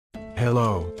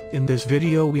Hello, in this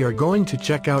video we are going to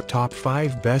check out top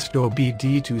 5 best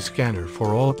OBD2 scanner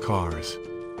for all cars.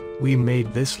 We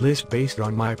made this list based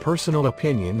on my personal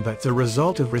opinion that's a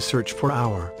result of research for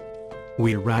our.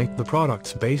 We rank the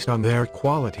products based on their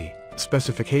quality,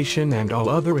 specification and all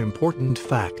other important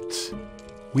facts.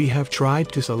 We have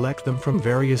tried to select them from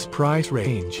various price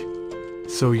range,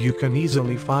 so you can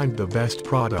easily find the best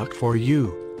product for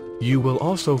you. You will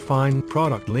also find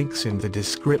product links in the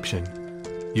description.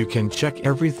 You can check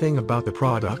everything about the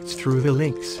products through the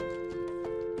links.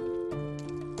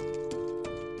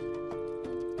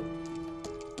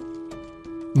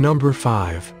 Number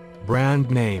 5.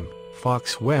 Brand name,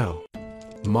 Foxwell.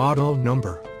 Model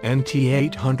number,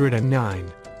 NT809.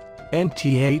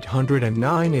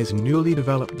 NT809 is newly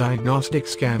developed diagnostic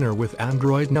scanner with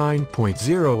Android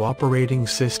 9.0 operating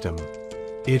system.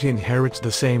 It inherits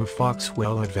the same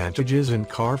Foxwell advantages in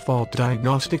car fault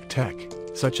diagnostic tech,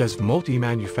 such as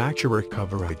multi-manufacturer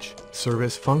coverage,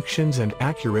 service functions and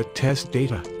accurate test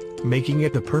data, making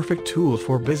it the perfect tool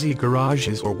for busy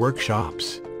garages or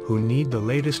workshops who need the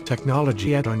latest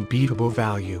technology at unbeatable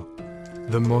value.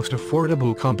 The most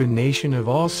affordable combination of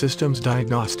all systems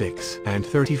diagnostics and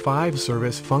 35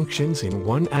 service functions in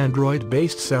one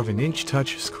Android-based 7-inch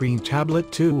touchscreen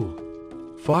tablet tool.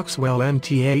 Foxwell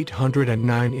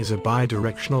NT809 is a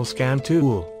bidirectional scan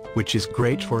tool, which is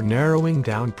great for narrowing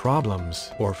down problems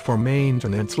or for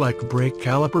maintenance like brake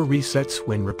caliper resets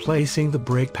when replacing the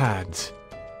brake pads.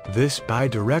 This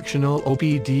bidirectional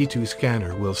OBD2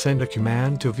 scanner will send a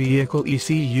command to vehicle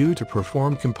ECU to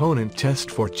perform component test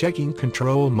for checking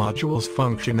control module's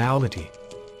functionality.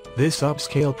 This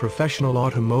upscale professional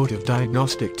automotive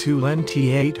diagnostic tool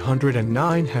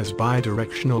NT809 has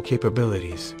bidirectional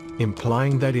capabilities,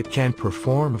 implying that it can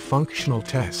perform functional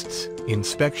tests,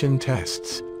 inspection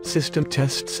tests, system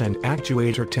tests and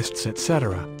actuator tests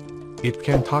etc. It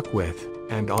can talk with,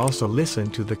 and also listen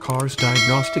to the car's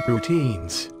diagnostic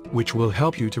routines, which will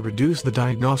help you to reduce the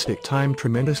diagnostic time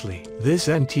tremendously. This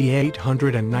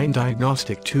NT809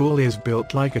 diagnostic tool is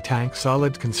built like a tank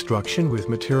solid construction with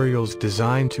materials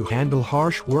designed to handle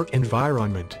harsh work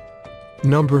environment.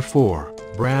 Number 4.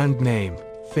 Brand name,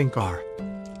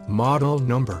 ThinkTool. Model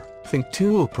number,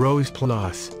 ThinkTool Pro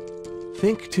Plus.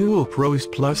 ThinkTool Pro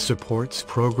Plus supports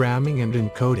programming and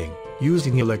encoding,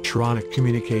 using electronic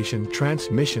communication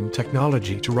transmission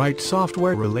technology to write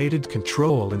software-related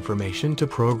control information to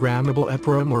programmable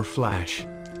EPROM or Flash.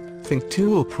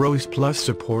 ThinkTool Pro Plus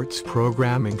supports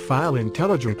programming file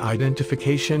intelligent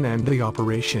identification and the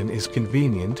operation is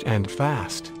convenient and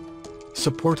fast.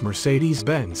 Support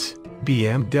Mercedes-Benz,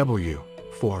 BMW,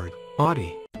 Ford,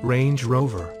 Audi, Range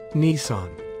Rover, Nissan,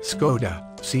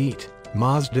 Skoda, Seat,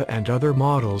 Mazda and other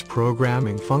models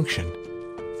programming function.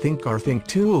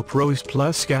 ThinkTool Pro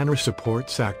Plus scanner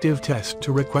supports active test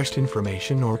to request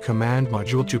information or command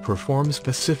module to perform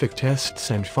specific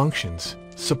tests and functions,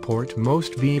 support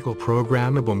most vehicle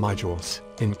programmable modules,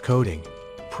 encoding,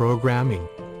 programming.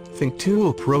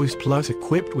 ThinkTool Pro Plus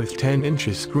equipped with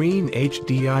 10-inch screen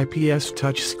HD IPS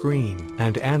touchscreen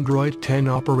and Android 10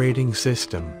 operating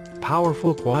system,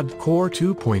 powerful quad-core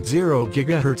 2.0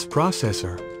 GHz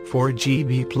processor,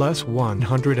 4GB plus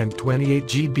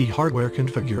 128GB hardware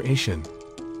configuration.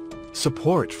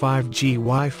 Support 5G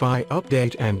Wi-Fi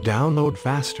update and download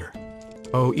faster.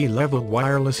 OE-level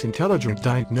wireless intelligent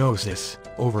diagnosis,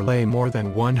 overlay more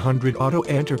than 100 auto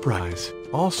enterprise,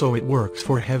 also it works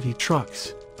for heavy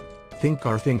trucks.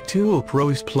 ThinkTool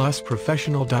Pro Plus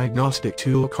professional diagnostic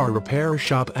tool car repair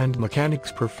shop and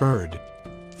mechanics preferred.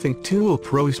 ThinkTool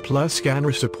Pro Plus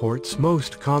scanner supports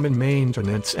most common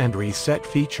maintenance and reset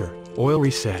feature, oil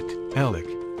reset, ELIC,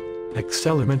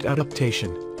 X-element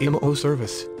adaptation, IMO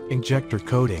service, injector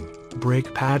coating,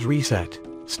 brake pad reset,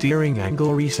 steering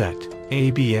angle reset,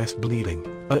 ABS bleeding,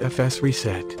 AFS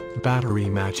reset, battery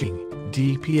matching,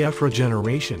 DPF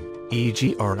regeneration,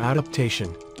 EGR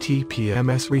adaptation,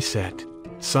 TPMS reset,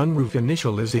 sunroof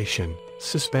initialization,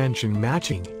 suspension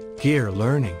matching, gear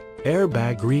learning,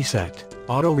 airbag reset,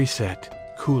 auto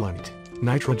reset, coolant,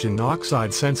 nitrogen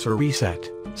oxide sensor reset,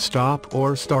 stop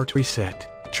or start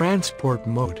reset, transport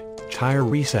mode, tire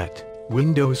reset,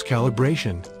 Windows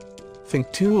calibration.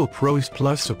 ThinkTool Pro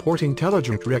Plus support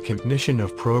intelligent recognition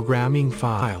of programming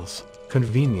files,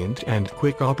 convenient and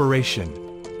quick operation.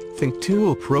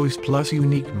 ThinkTool Pro Plus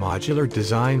unique modular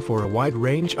design for a wide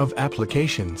range of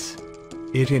applications.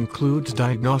 It includes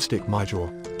diagnostic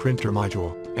module, printer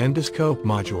module, endoscope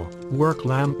module, work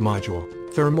lamp module,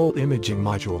 thermal imaging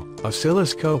module,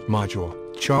 oscilloscope module,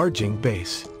 charging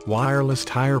base, wireless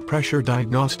tire pressure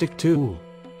diagnostic tool,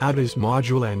 ADAS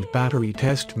module and battery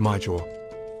test module.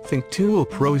 ThinkTool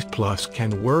Pro Plus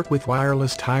can work with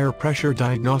wireless tire pressure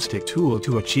diagnostic tool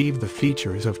to achieve the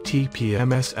features of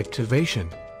TPMS activation,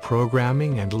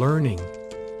 programming and learning.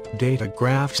 Data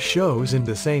graphs shows in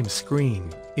the same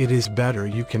screen. It is better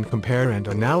you can compare and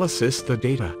analysis the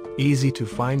data, easy to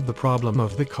find the problem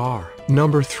of the car.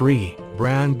 Number 3,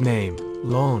 brand name,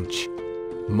 launch.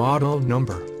 Model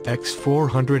number,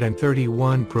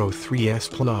 X431 Pro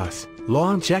 3S Plus.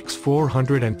 Launch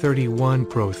X431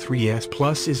 Pro 3S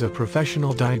Plus is a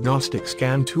professional diagnostic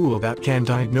scan tool that can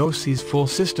diagnose these full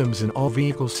systems in all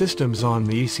vehicle systems on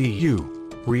the ECU,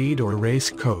 read or erase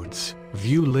codes,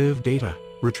 view live data,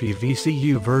 retrieve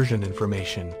ECU version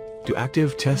information, do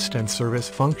active test and service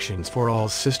functions for all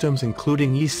systems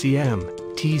including ECM,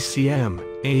 TCM,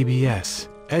 ABS,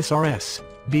 SRS,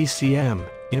 BCM,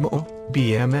 IMO,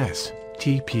 BMS,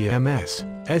 TPMS,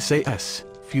 SAS,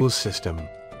 fuel system,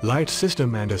 light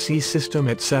system and AC system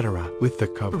etc. With the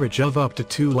coverage of up to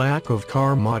 2 lakh of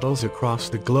car models across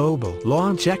the global.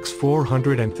 Launch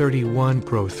X431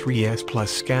 Pro 3S Plus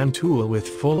scan tool with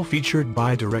full-featured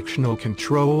bidirectional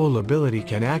control ability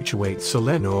can actuate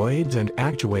solenoids and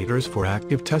actuators for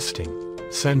active testing.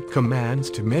 Send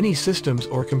commands to many systems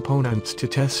or components to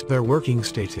test their working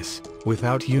status,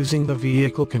 without using the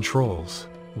vehicle controls.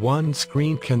 One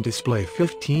screen can display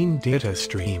 15 data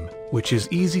stream, which is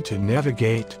easy to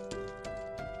navigate.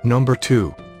 Number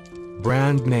 2.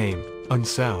 Brand name,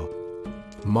 Uncell.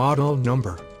 Model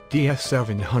number,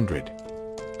 DS700.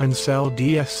 Uncell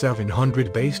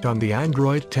DS700 based on the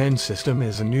Android 10 system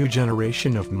is a new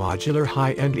generation of modular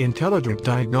high-end intelligent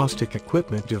diagnostic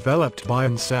equipment developed by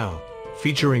Uncell,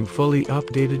 featuring fully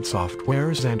updated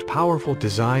softwares and powerful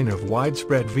design of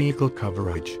widespread vehicle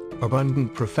coverage,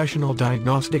 abundant professional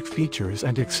diagnostic features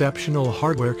and exceptional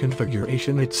hardware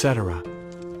configuration etc.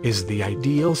 Is the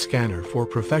ideal scanner for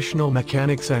professional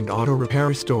mechanics and auto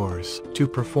repair stores to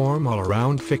perform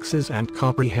all-around fixes and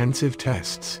comprehensive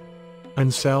tests.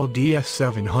 Uncell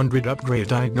DS700 Upgrade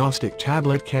Diagnostic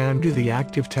Tablet can do the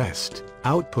active test,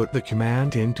 output the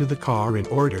command into the car in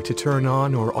order to turn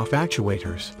on or off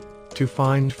actuators, to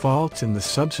find faults in the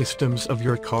subsystems of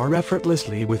your car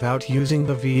effortlessly without using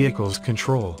the vehicle's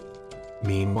control.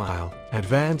 Meanwhile,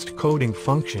 advanced coding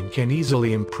function can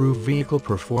easily improve vehicle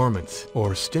performance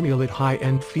or stimulate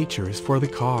high-end features for the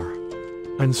car.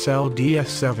 Uncell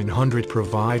DS700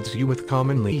 provides you with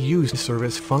commonly used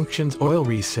service functions: oil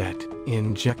reset,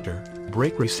 injector,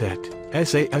 brake reset,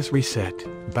 SAS reset,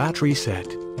 battery set,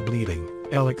 bleeding,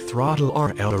 elec throttle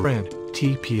RLRN,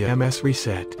 TPMS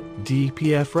reset,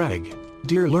 DPF reg,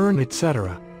 deer learn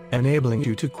etc., enabling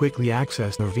you to quickly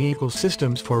access the vehicle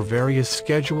systems for various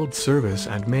scheduled service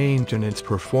and maintenance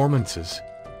performances.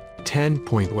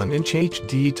 10.1-inch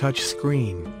HD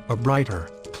touchscreen, a brighter,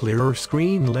 clearer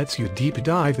screen lets you deep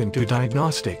dive into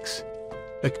diagnostics.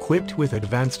 Equipped with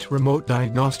advanced remote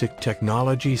diagnostic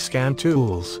technology scan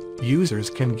tools, users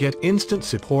can get instant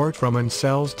support from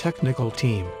Uncell's technical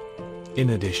team.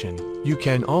 In addition, you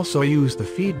can also use the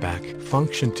feedback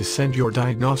function to send your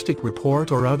diagnostic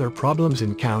report or other problems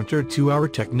encountered to our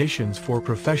technicians for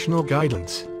professional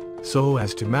guidance, so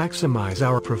as to maximize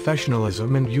our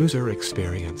professionalism and user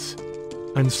experience.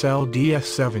 Uncell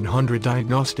DS700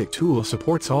 diagnostic tool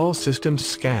supports all systems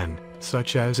scan,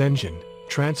 such as engine,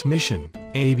 transmission,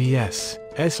 ABS,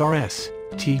 SRS,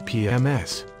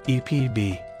 TPMS,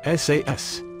 EPB,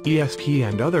 SAS, ESP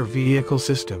and other vehicle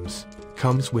systems.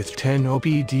 Comes with 10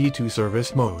 OBD2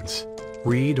 service modes: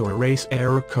 read or erase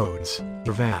error codes,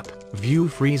 revamp, view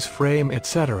freeze frame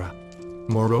etc.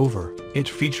 Moreover, it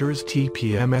features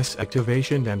TPMS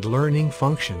activation and learning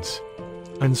functions.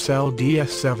 Uncell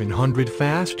DS700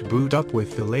 fast boot up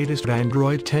with the latest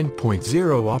Android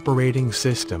 10.0 operating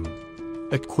system.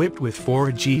 Equipped with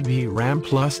 4 GB RAM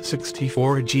plus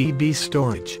 64 GB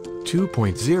storage,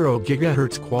 2.0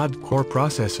 GHz quad-core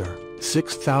processor,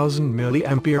 6000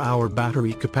 mAh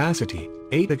battery capacity,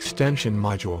 8 extension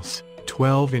modules,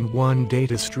 12-in-1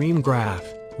 data stream graph,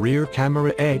 rear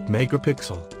camera 8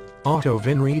 megapixel, auto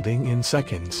VIN reading in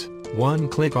seconds,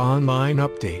 one-click online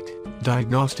update,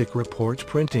 diagnostic report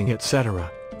printing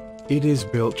etc. It is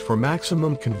built for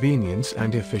maximum convenience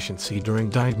and efficiency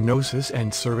during diagnosis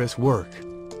and service work.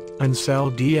 Uncell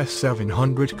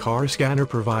DS700 car scanner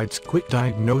provides quick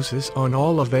diagnosis on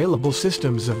all available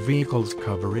systems of vehicles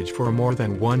coverage for more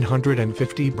than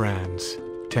 150 brands,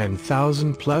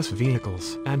 10,000 plus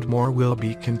vehicles and more will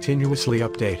be continuously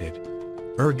updated.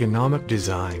 Ergonomic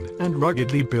design and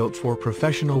ruggedly built for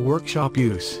professional workshop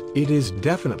use, it is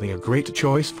definitely a great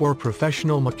choice for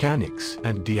professional mechanics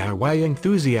and DIY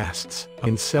enthusiasts.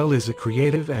 Uncell is a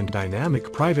creative and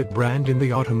dynamic private brand in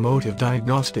the automotive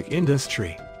diagnostic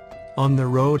industry. On the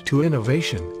road to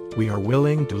innovation, We are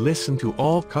willing to listen to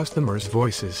all customers'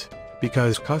 voices,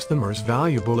 because customers'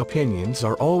 valuable opinions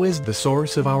are always the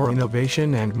source of our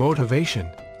innovation and motivation.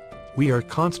 We are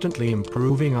constantly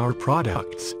improving our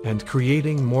products and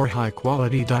creating more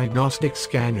high-quality diagnostic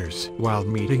scanners. While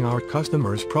meeting our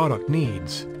customers' product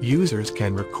needs, users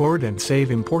can record and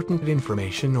save important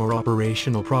information or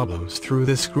operational problems through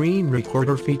the screen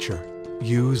recorder feature.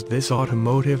 Use this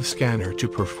automotive scanner to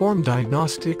perform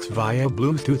diagnostics via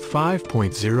Bluetooth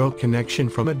 5.0 connection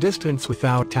from a distance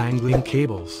without tangling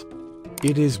cables.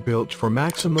 It is built for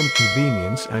maximum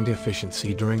convenience and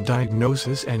efficiency during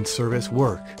diagnosis and service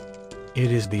work.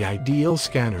 It is the ideal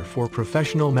scanner for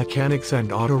professional mechanics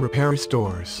and auto repair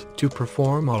stores to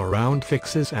perform all-around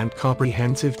fixes and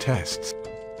comprehensive tests.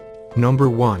 Number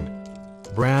 1.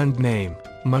 Brand name,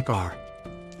 Mucar.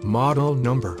 Model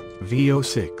number,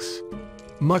 V06.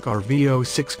 Mucar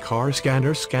V06 car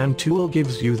scanner scan tool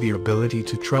gives you the ability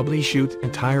to troubleshoot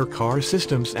entire car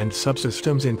systems and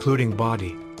subsystems including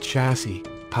body, chassis,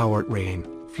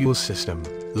 powertrain, fuel system,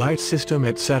 light system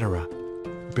etc.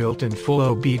 Built in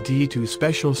full OBD2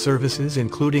 special services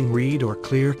including read or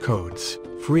clear codes,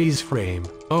 freeze frame,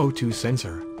 O2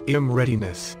 sensor, IM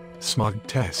readiness, smog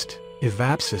test,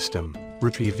 evap system,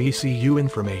 retrieve ECU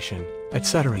information,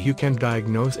 etc. You can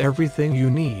diagnose everything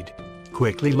you need.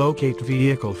 Quickly locate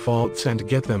vehicle faults and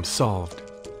get them solved.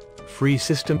 Free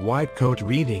system-wide code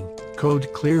reading,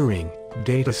 code clearing,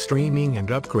 data streaming and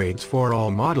upgrades for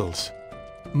all models.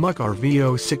 Mucar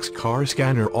V06 car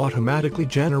scanner automatically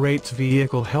generates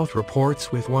vehicle health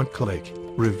reports with one click,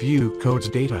 review codes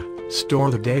data, store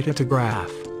the data to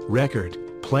graph, record,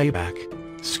 playback,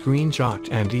 screenshot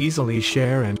and easily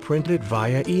share and print it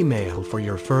via email for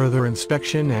your further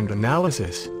inspection and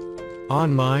analysis.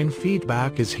 Online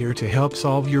feedback is here to help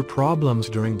solve your problems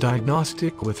during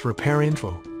diagnostic with repair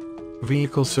info.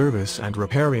 Vehicle service and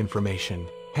repair information,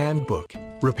 handbook,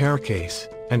 repair case,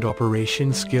 and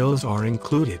operation skills are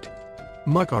included.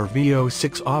 Mucar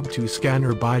V06 OBD2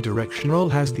 scanner bidirectional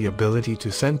has the ability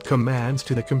to send commands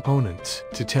to the components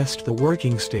to test the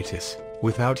working status.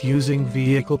 Without using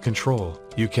vehicle control,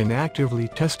 you can actively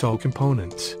test all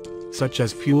components, such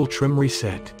as fuel trim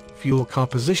reset, fuel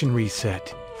composition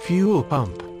reset, fuel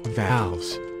pump,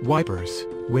 valves, wipers,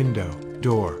 window,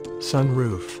 door,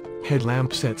 sunroof,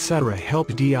 headlamps etc. Help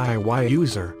DIY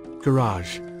user,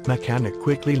 garage, mechanic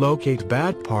quickly locate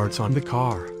bad parts on the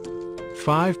car.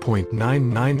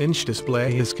 5.99-inch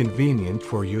display is convenient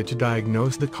for you to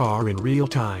diagnose the car in real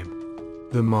time.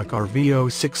 The Mucar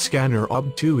V06 scanner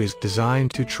OBD2 is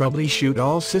designed to troubleshoot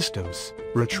all systems,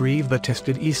 retrieve the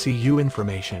tested ECU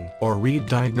information or read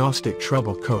diagnostic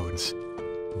trouble codes.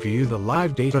 View the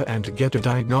live data and get a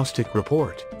diagnostic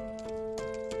report.